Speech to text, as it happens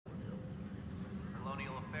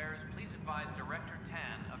flares, please advise Director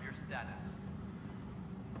Tan of your status.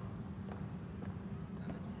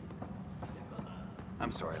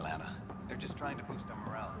 I'm sorry, Lana. They're just trying to boost our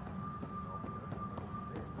morale.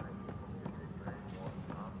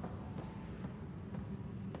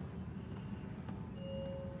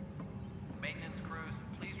 Maintenance crews,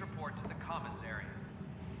 please report to the commons area.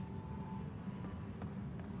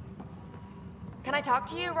 Can I talk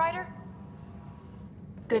to you, Ryder?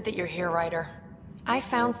 Good that you're here, Ryder. I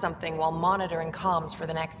found something while monitoring comms for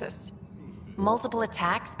the Nexus. Multiple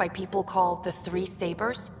attacks by people called the Three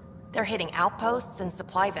Sabers. They're hitting outposts and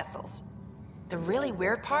supply vessels. The really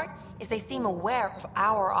weird part is they seem aware of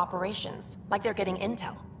our operations, like they're getting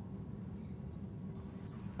intel.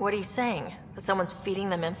 What are you saying? That someone's feeding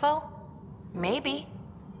them info? Maybe.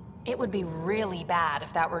 It would be really bad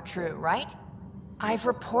if that were true, right? I've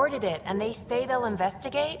reported it, and they say they'll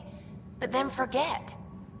investigate, but then forget.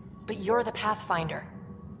 But you're the Pathfinder.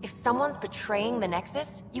 If someone's betraying the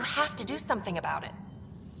Nexus, you have to do something about it.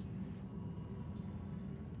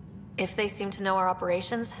 If they seem to know our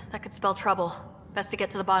operations, that could spell trouble. Best to get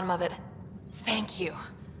to the bottom of it. Thank you.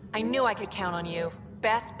 I knew I could count on you.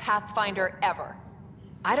 Best Pathfinder ever.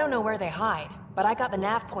 I don't know where they hide, but I got the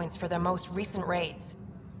nav points for their most recent raids.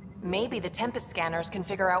 Maybe the Tempest scanners can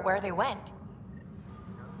figure out where they went.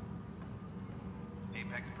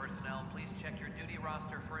 Apex personnel, please check your duty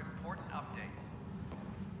roster for important updates.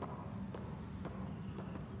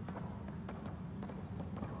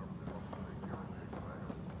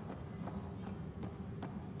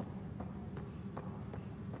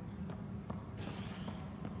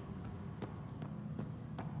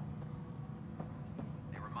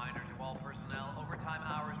 A reminder to all personnel, overtime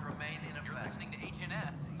hours remain in effect. You're listening to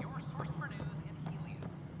HNS, your source for news in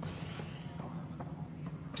Helios.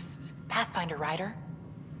 Psst, Pathfinder Ryder.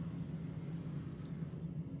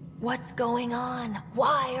 What's going on?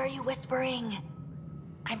 Why are you whispering?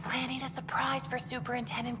 I'm planning a surprise for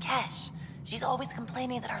Superintendent Kesh. She's always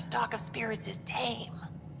complaining that our stock of spirits is tame.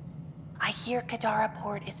 I hear Kadara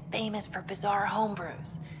Port is famous for bizarre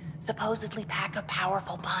homebrews, supposedly pack a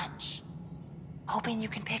powerful punch. Hoping you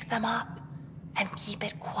can pick some up and keep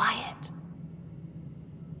it quiet.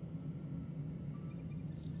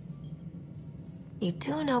 You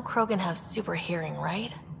do know Krogan have super hearing,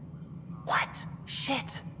 right? What?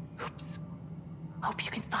 Shit. Oops. Hope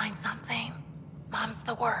you can find something. Mom's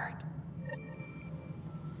the word.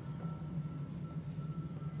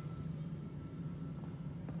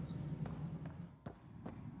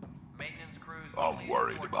 Maintenance crews. I'm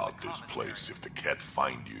worried about this place if the Ket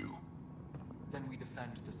find you. Then we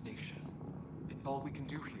defend the station. It's all we can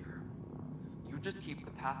do here. You just keep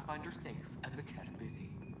the Pathfinder safe and the Ket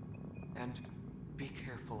busy. And be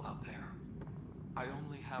careful out there. I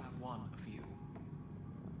only have one of you.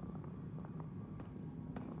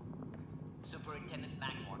 Superintendent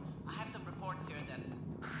Magmore, I have some reports here that...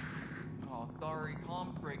 Oh, sorry,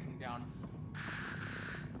 comms breaking down.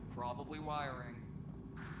 Probably wiring.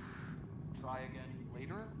 Try again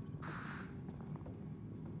later?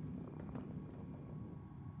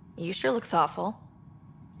 You sure look thoughtful.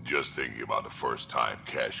 Just thinking about the first time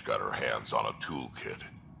Cash got her hands on a toolkit.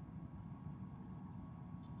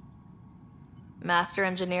 Master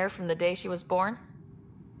engineer from the day she was born?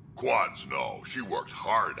 Quads know, she worked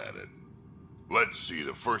hard at it. Let's see,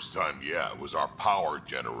 the first time, yeah, it was our power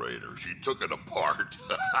generator. She took it apart.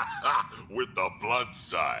 With the blunt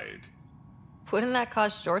side. Wouldn't that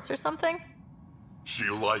cause shorts or something? She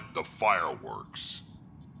liked the fireworks.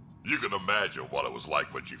 You can imagine what it was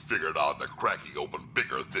like when she figured out that cracking open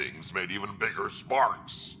bigger things made even bigger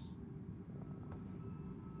sparks.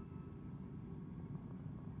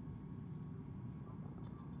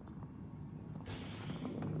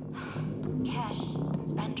 Kesh,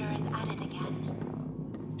 Spender is at it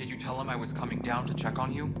again. Did you tell him I was coming down to check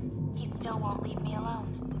on you? He still won't leave me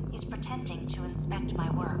alone. He's pretending to inspect my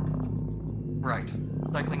work. Right.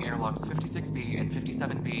 Cycling airlocks 56B and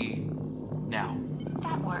 57B... now.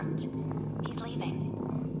 That worked. He's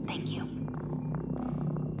leaving. Thank you.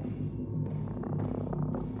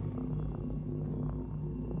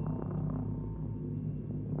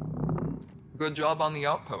 Good job on the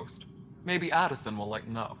outpost. Maybe Addison will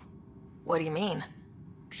lighten up. What do you mean?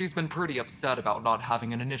 She's been pretty upset about not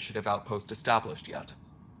having an initiative outpost established yet.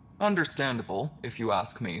 Understandable, if you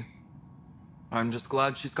ask me. I'm just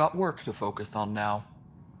glad she's got work to focus on now.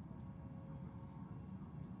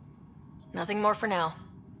 Nothing more for now.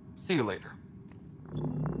 See you later.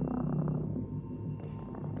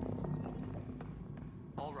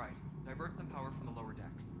 All right, divert some power from the lower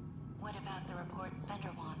decks. What about the report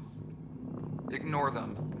Spender wants? Ignore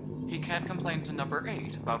them. He can't complain to number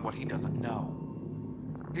 8 about what he doesn't know.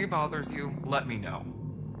 he bothers you, let me know.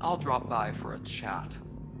 I'll drop by for a chat.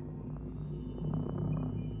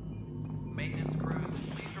 Maintenance crews,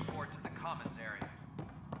 please report to the commons area.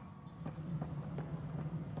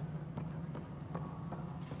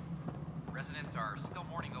 Residents are still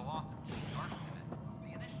mourning the loss of Chief Darkman.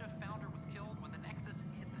 The initiative founder was killed when the Nexus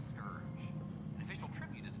hit the Scourge. An official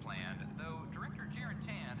tribute is planned, though Director Jared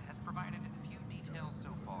Tan has provided few details so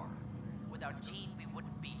far. Without Jean, we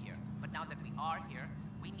wouldn't be here. But now that we are here,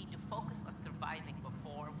 we need to focus on surviving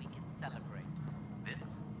before we can celebrate. This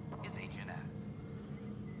is HNS.